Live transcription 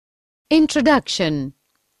Introduction.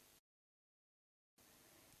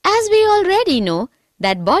 As we already know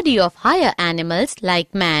that body of higher animals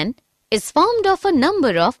like man is formed of a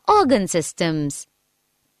number of organ systems.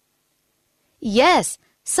 Yes,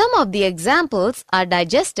 some of the examples are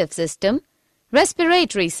digestive system,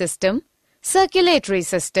 respiratory system, circulatory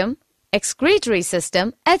system, excretory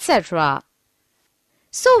system, etc.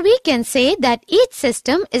 So we can say that each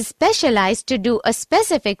system is specialized to do a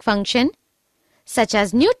specific function such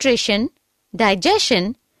as nutrition,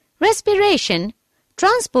 digestion, respiration,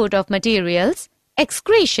 transport of materials,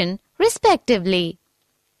 excretion, respectively.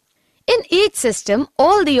 In each system,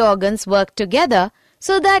 all the organs work together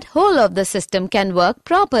so that whole of the system can work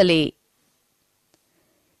properly.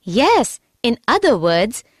 Yes, in other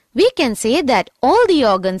words, we can say that all the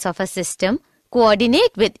organs of a system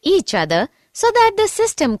coordinate with each other so that the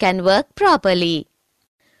system can work properly.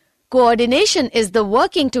 Coordination is the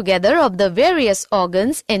working together of the various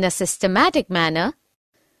organs in a systematic manner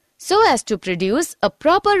so as to produce a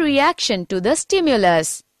proper reaction to the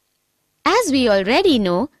stimulus. As we already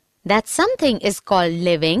know that something is called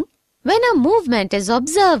living when a movement is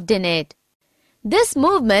observed in it. This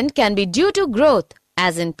movement can be due to growth,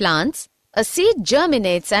 as in plants, a seed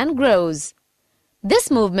germinates and grows. This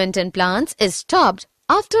movement in plants is stopped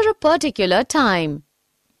after a particular time.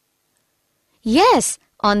 Yes,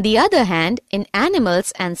 on the other hand, in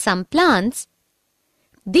animals and some plants,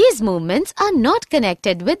 these movements are not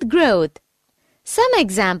connected with growth. Some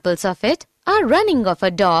examples of it are running of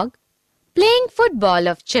a dog, playing football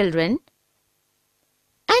of children,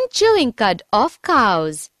 and chewing cud of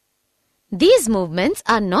cows. These movements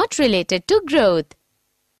are not related to growth.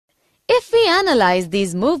 If we analyze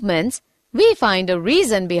these movements, we find a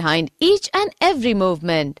reason behind each and every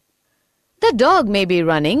movement. The dog may be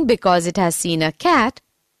running because it has seen a cat.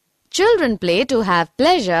 Children play to have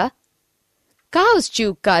pleasure. Cows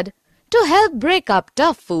chew cud to help break up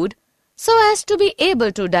tough food so as to be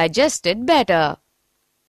able to digest it better.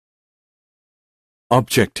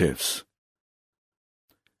 Objectives.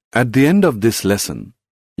 At the end of this lesson,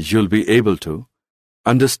 you'll be able to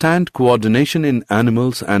understand coordination in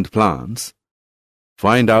animals and plants,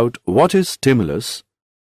 find out what is stimulus,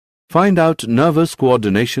 find out nervous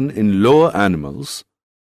coordination in lower animals,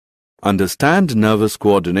 understand nervous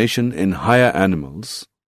coordination in higher animals,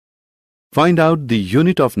 find out the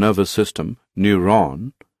unit of nervous system,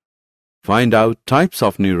 neuron, find out types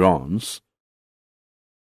of neurons,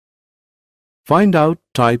 find out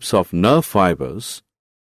types of nerve fibers,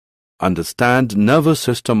 understand nervous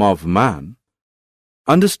system of man,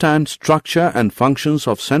 understand structure and functions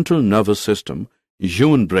of central nervous system,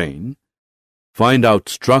 human brain, find out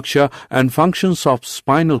structure and functions of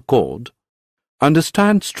spinal cord,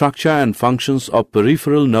 understand structure and functions of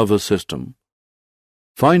peripheral nervous system,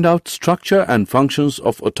 find out structure and functions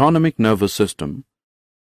of autonomic nervous system,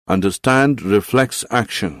 understand reflex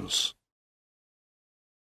actions.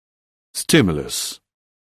 Stimulus.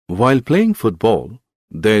 While playing football,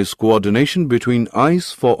 there is coordination between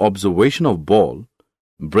eyes for observation of ball,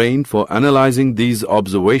 brain for analyzing these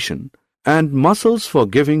observation, and muscles for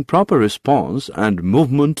giving proper response and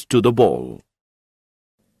movement to the ball.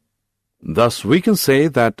 Thus, we can say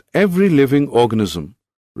that every living organism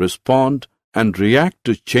respond and react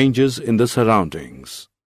to changes in the surroundings.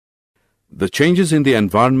 The changes in the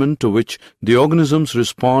environment to which the organisms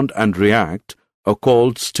respond and react are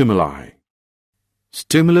called stimuli.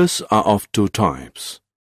 Stimulus are of two types: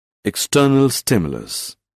 external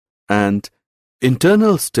stimulus and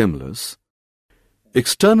internal stimulus.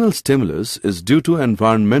 External stimulus is due to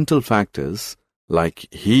environmental factors like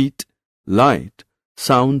heat, light,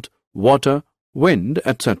 sound, water, wind,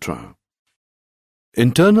 etc.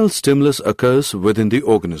 Internal stimulus occurs within the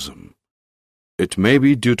organism. It may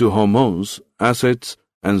be due to hormones, acids,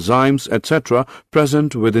 enzymes, etc.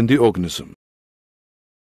 present within the organism.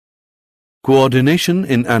 Coordination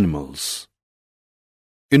in animals.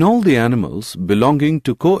 In all the animals belonging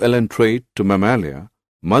to coelenterate to mammalia,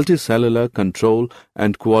 multicellular control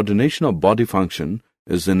and coordination of body function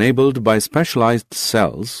is enabled by specialized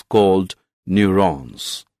cells called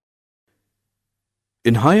neurons.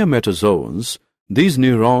 In higher metazoans, these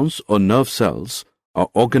neurons or nerve cells are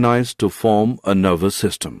organized to form a nervous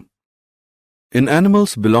system. In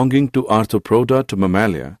animals belonging to arthropoda to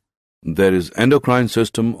mammalia, there is endocrine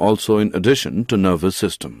system also in addition to nervous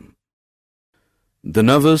system. The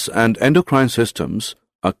nervous and endocrine systems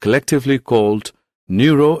are collectively called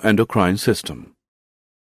neuroendocrine system.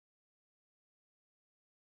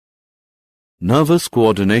 Nervous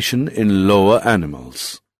coordination in lower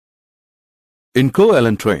animals. In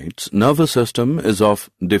coelentrates, nervous system is of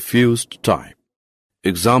diffused type.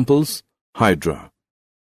 Examples: hydra.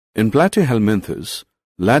 In platyhelminthes,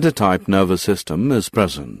 ladder-type nervous system is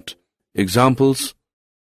present. Examples: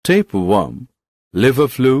 tapeworm, liver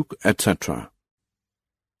fluke, etc.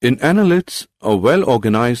 In annelids, a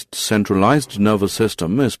well-organized centralized nervous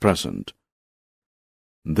system is present.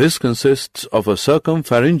 This consists of a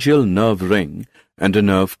circumpharyngeal nerve ring and a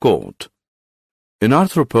nerve cord. In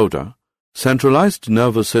arthropoda, centralized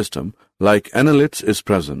nervous system like annelids is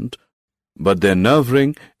present, but their nerve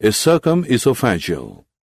ring is circumesophageal.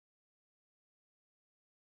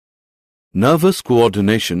 Nervous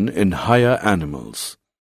coordination in higher animals.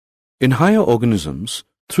 In higher organisms,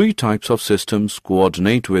 three types of systems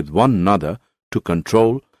coordinate with one another to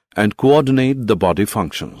control and coordinate the body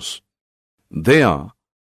functions. They are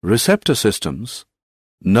receptor systems,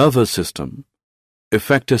 nervous system,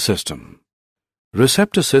 effector system.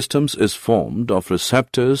 Receptor systems is formed of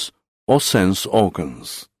receptors or sense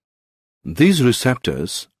organs. These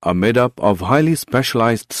receptors are made up of highly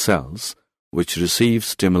specialized cells which receive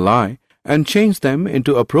stimuli and change them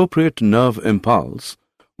into appropriate nerve impulse,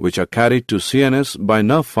 which are carried to CNS by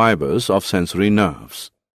nerve fibers of sensory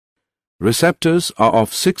nerves. Receptors are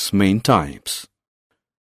of 6 main types.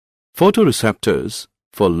 Photoreceptors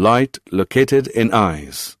for light located in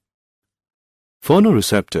eyes.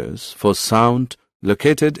 Phonoreceptors for sound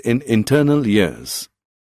located in internal ears.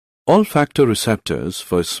 Olfactoreceptors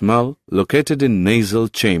for smell located in nasal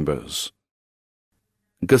chambers.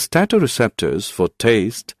 Gustatoreceptors for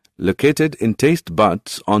taste located in taste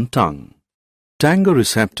buds on tongue.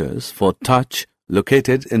 Tangoreceptors for touch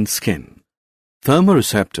located in skin.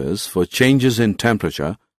 Thermoreceptors for changes in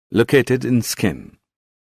temperature located in skin.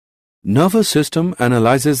 Nervous system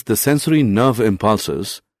analyzes the sensory nerve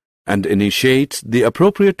impulses and initiates the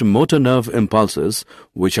appropriate motor nerve impulses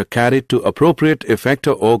which are carried to appropriate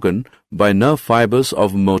effector organ by nerve fibers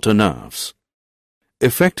of motor nerves.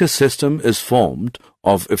 Effector system is formed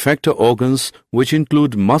of effector organs which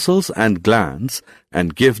include muscles and glands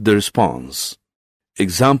and give the response.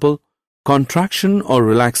 Example: contraction or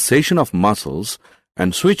relaxation of muscles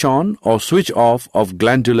and switch on or switch off of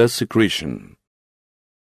glandular secretion.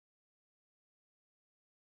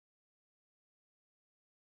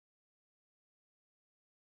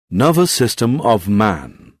 Nervous system of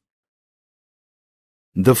man.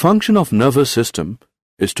 The function of nervous system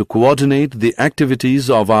is to coordinate the activities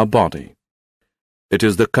of our body. It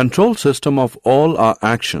is the control system of all our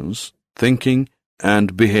actions, thinking,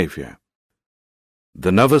 and behavior.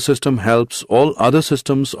 The nervous system helps all other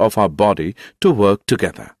systems of our body to work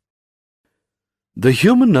together. The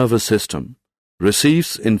human nervous system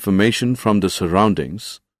receives information from the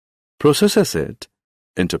surroundings, processes it,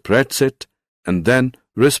 interprets it, and then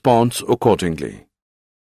responds accordingly.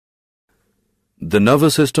 The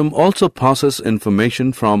nervous system also passes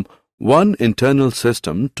information from one internal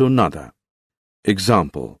system to another.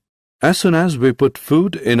 Example: as soon as we put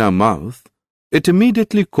food in our mouth, it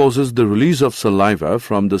immediately causes the release of saliva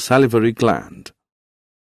from the salivary gland.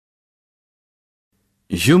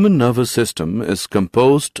 Human nervous system is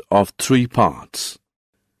composed of 3 parts: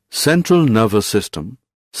 central nervous system,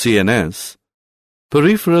 CNS,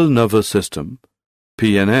 peripheral nervous system,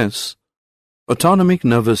 PNS, autonomic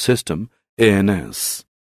nervous system, ANS.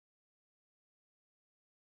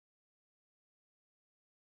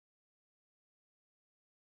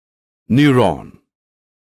 Neuron.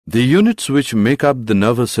 The units which make up the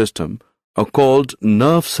nervous system are called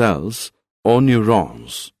nerve cells or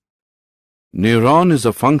neurons. Neuron is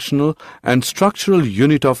a functional and structural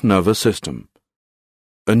unit of nervous system.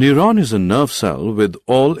 A neuron is a nerve cell with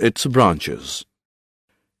all its branches.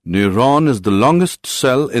 Neuron is the longest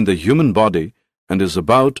cell in the human body and is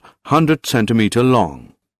about 100 centimeters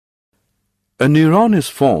long. A neuron is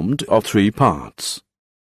formed of 3 parts: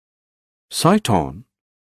 cyton,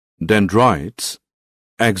 dendrites,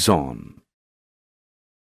 axon.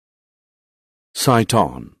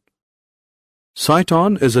 Cyton.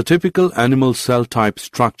 Cyton is a typical animal cell type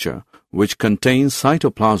structure which contains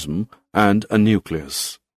cytoplasm and a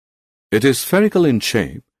nucleus. It is spherical in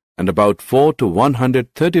shape and about 4 to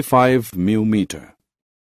 135 μm.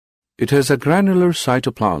 It has a granular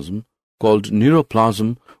cytoplasm called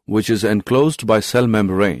neuroplasm which is enclosed by cell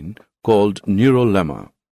membrane called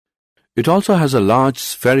neurolemma. It also has a large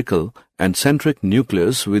spherical and centric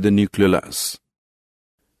nucleus with a nucleolus.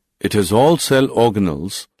 It has all cell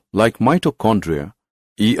organelles like mitochondria,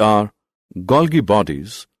 Golgi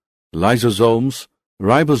bodies, lysosomes,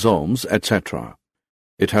 ribosomes, etc.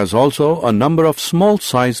 It has also a number of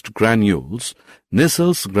small-sized granules,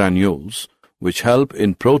 Nissel's granules, which help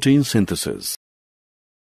in protein synthesis.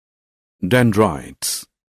 Dendrites.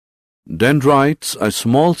 Dendrites are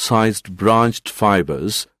small-sized branched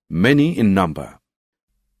fibers, many in number.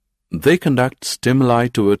 They conduct stimuli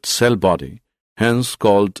to its cell body, hence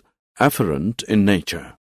called afferent in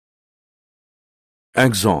nature.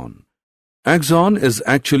 Axon. Axon is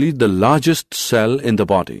actually the largest cell in the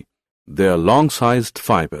body. They are long-sized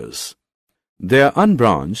fibers. They are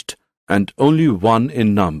unbranched and only one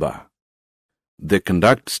in number. They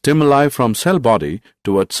conduct stimuli from cell body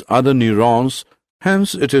towards other neurons,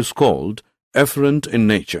 hence it is called efferent in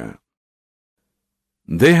nature.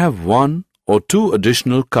 They have one or two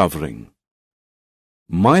additional covering.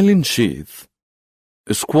 Myelin sheath,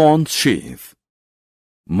 Schwann's sheath.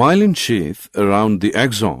 Myelin sheath around the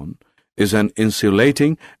axon is an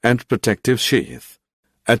insulating and protective sheath.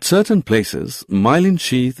 At certain places, myelin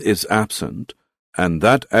sheath is absent, and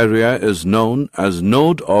that area is known as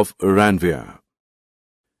node of Ranvier.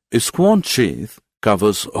 Schwann's sheath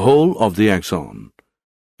covers whole of the axon.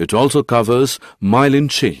 It also covers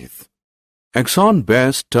myelin sheath. Axon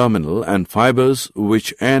bears terminal and fibers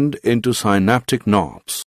which end into synaptic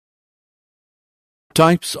knobs.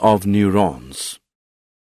 Types of neurons.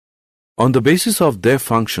 On the basis of their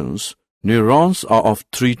functions, neurons are of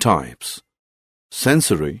three types: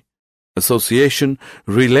 sensory, association,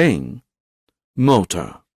 relaying,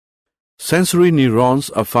 motor. Sensory neurons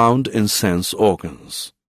are found in sense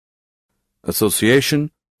organs.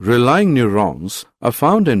 Association, relying neurons are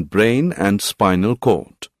found in brain and spinal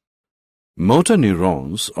cord. Motor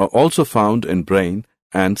neurons are also found in brain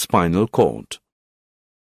and spinal cord.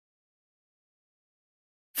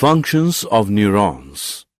 Functions of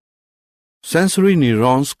neurons. Sensory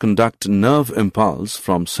neurons conduct nerve impulse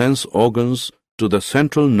from sense organs to the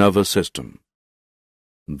central nervous system,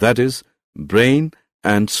 that is, brain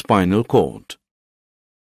and spinal cord.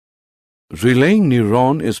 Relaying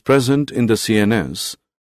neuron is present in the CNS,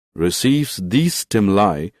 receives these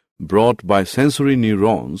stimuli brought by sensory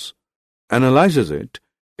neurons, analyzes it,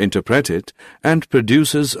 interprets it, and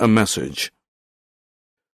produces a message.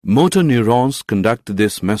 Motor neurons conduct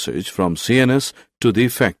this message from CNS to the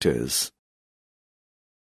effectors.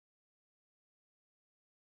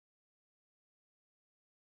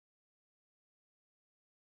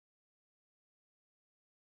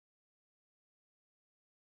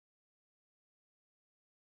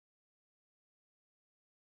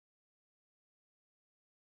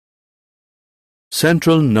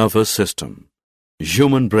 Central nervous system,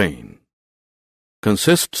 human brain,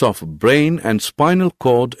 consists of brain and spinal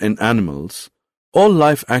cord in animals. All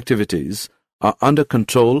life activities are under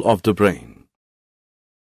control of the brain.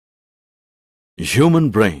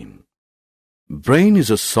 Human brain. Brain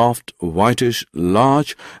is a soft, whitish,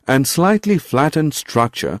 large and slightly flattened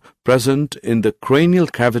structure present in the cranial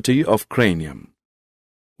cavity of cranium.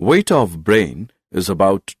 Weight of brain is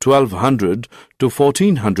about 1200 to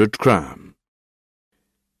 1400 grams.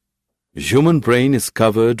 Human brain is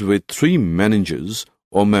covered with three meninges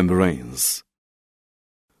or membranes.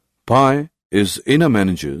 Pie is inner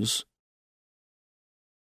meninges,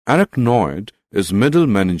 arachnoid is middle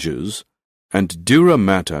meninges, and dura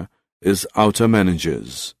mater is outer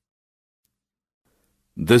meninges.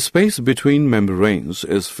 The space between membranes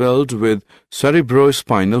is filled with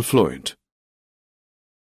cerebrospinal fluid.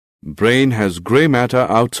 Brain has grey matter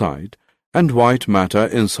outside and white matter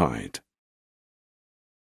inside.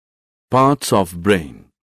 Parts of brain.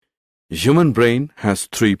 Human brain has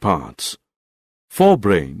three parts: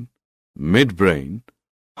 forebrain, midbrain,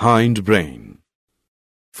 hindbrain.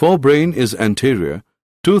 Forebrain is anterior,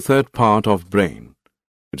 two-third part of brain.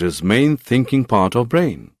 It is main thinking part of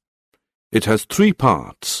brain. It has three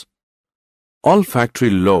parts. Olfactory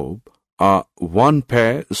lobe are one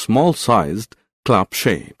pair, small-sized,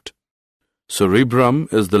 club-shaped. Cerebrum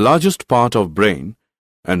is the largest part of brain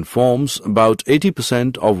and forms about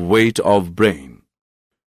 80% of weight of brain.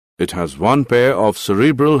 It has one pair of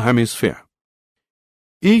cerebral hemisphere.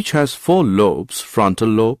 Each has four lobes: frontal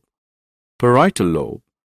lobe, parietal lobe,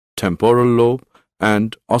 temporal lobe,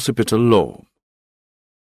 and occipital lobe.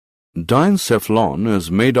 Diencephalon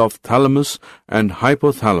is made of thalamus and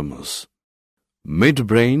hypothalamus.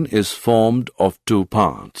 Midbrain is formed of two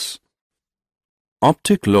parts.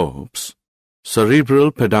 Optic lobes,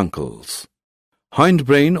 cerebral peduncles.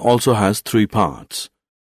 Hindbrain also has three parts: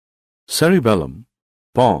 cerebellum,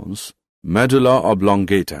 pons, medulla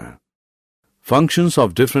oblongata. Functions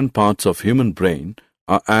of different parts of human brain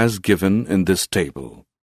are as given in this table.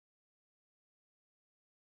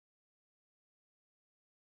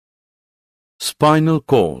 Spinal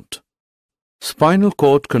cord. Spinal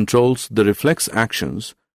cord controls the reflex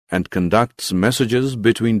actions and conducts messages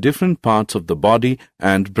between different parts of the body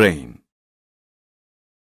and brain.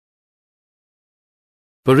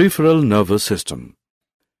 Peripheral nervous system.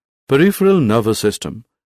 Peripheral nervous system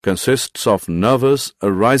consists of nerves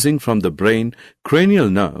arising from the brain, cranial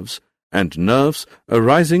nerves, and nerves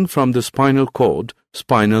arising from the spinal cord,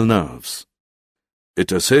 spinal nerves.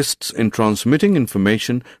 It assists in transmitting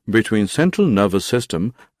information between central nervous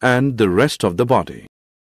system and the rest of the body.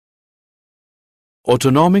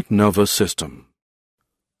 Autonomic nervous system,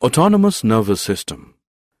 autonomous nervous system,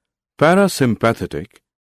 parasympathetic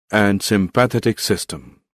and sympathetic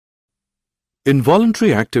system.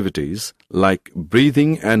 Involuntary activities like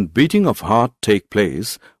breathing and beating of heart take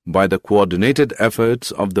place by the coordinated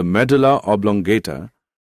efforts of the medulla oblongata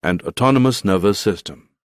and autonomous nervous system.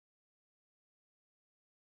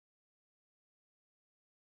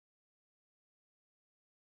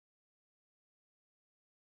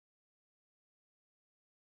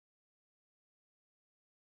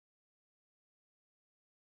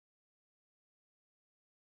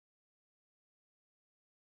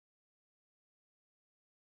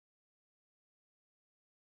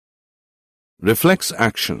 Reflex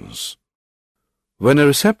actions. When a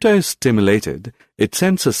receptor is stimulated, it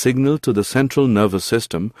sends a signal to the central nervous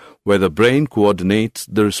system where the brain coordinates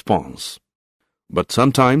the response. But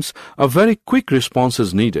sometimes a very quick response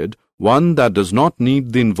is needed, one that does not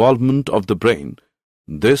need the involvement of the brain.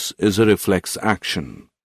 This is a reflex action.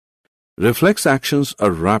 Reflex actions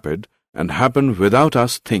are rapid and happen without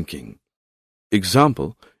us thinking.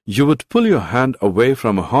 Example, you would pull your hand away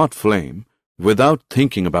from a hot flame without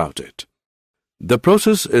thinking about it. The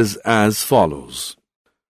process is as follows.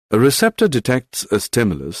 A receptor detects a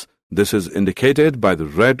stimulus. This is indicated by the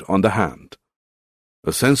red on the hand.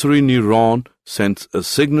 A sensory neuron sends a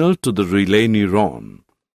signal to the relay neuron.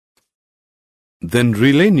 Then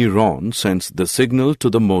relay neuron sends the signal to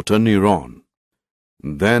the motor neuron.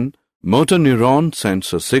 Then motor neuron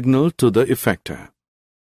sends a signal to the effector.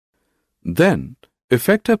 Then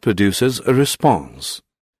effector produces a response.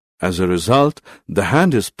 As a result, the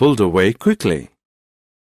hand is pulled away quickly.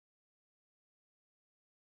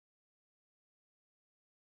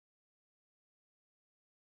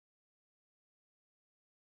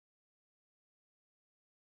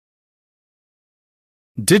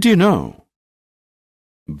 Did you know?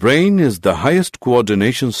 Brain is the highest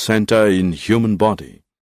coordination center in human body.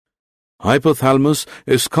 Hypothalamus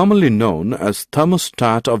is commonly known as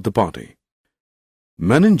thermostat of the body.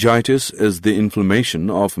 Meningitis is the inflammation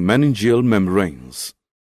of meningeal membranes.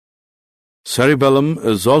 Cerebellum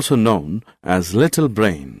is also known as little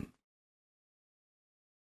brain.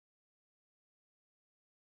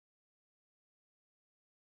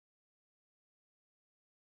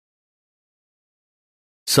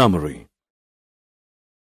 Summary.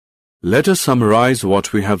 Let us summarize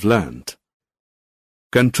what we have learned.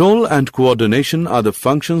 Control and coordination are the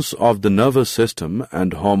functions of the nervous system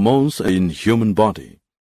and hormones in human body.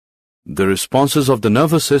 The responses of the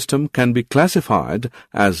nervous system can be classified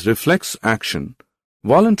as reflex action,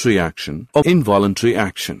 voluntary action, or involuntary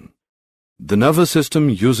action. The nervous system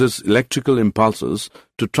uses electrical impulses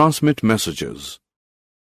to transmit messages.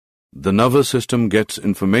 The nervous system gets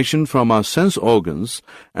information from our sense organs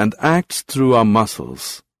and acts through our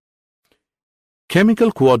muscles.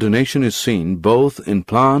 Chemical coordination is seen both in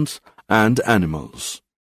plants and animals.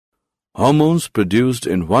 Hormones produced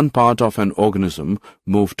in one part of an organism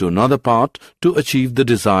move to another part to achieve the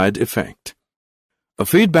desired effect. A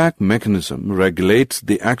feedback mechanism regulates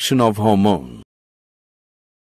the action of hormones.